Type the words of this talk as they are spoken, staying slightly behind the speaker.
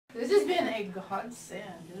This has been a godsend.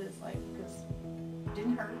 It is like, because it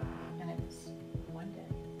didn't hurt, and it was one day.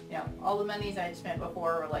 You know, all the monies I had spent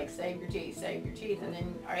before were like, save your teeth, and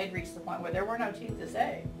then I had reached the point where there were no teeth to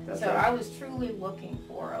save. So right. I was truly looking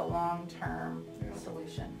for a long-term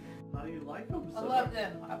solution. How do you like them so I love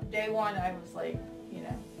them. Day one, I was like, you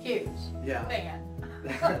know, huge fan.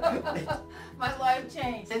 My life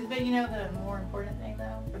changed. But you know, the more important thing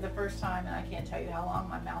though, for the first time, and I can't tell you how long,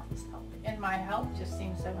 my mouth was healthy. And my health just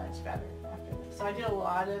seemed so much better after this. So I did a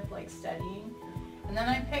lot of like studying. And then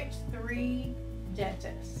I picked 3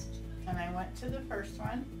 dentists. And I went to the first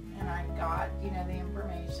one and I got, you know, the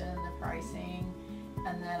information, the pricing.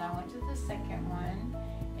 And then I went to the second one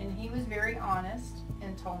and he was very honest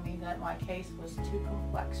and told me that my case was too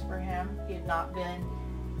complex for him. He had not been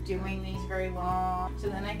doing these very long. So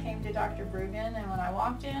then I came to Dr. Brugan, and when I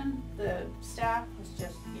walked in, the staff was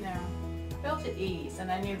just, you know, felt at ease,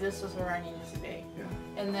 and I knew this was where I needed to be. Yeah.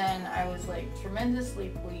 And then I was like tremendously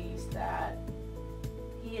pleased that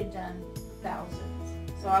he had done thousands.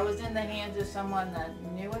 So I was in the hands of someone that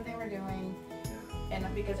knew what they were doing, and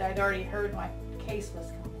because I'd already heard my case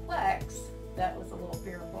was complex, that was a little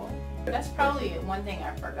fearful. That's probably one thing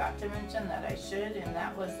I forgot to mention that I should, and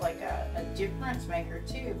that was like a difference maker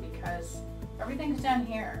too, because everything's done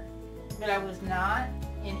here, but I was not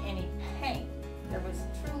in any pain. There was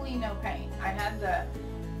truly no pain. I had the,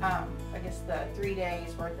 I guess the 3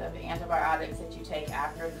 days worth of antibiotics that you take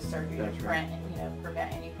after the surgery to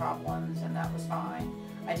prevent any problems, and that was fine.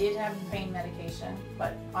 I did have pain medication,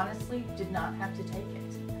 but honestly did not have to take it.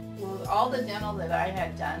 Well, all the dental that I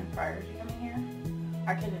had done prior to coming here,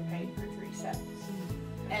 I could have paid for 3 sets.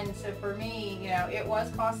 And so for me, you know, it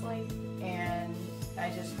was costly, and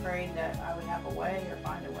I just prayed that I would have a way or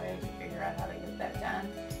find a way to figure out how to get that done.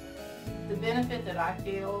 The benefit that I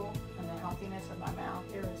feel and the healthiness of my mouth,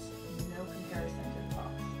 there is no comparison to the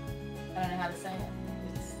cost. I don't know how to say it.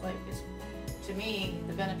 It's like, to me,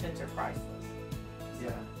 the benefits are priceless.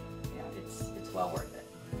 So, yeah, it's well worth it.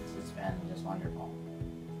 It's been just wonderful.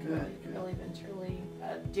 Good. Really been truly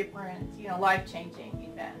a different, you know,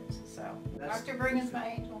 life-changing event. So Dr. Brugan's my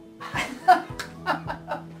angel.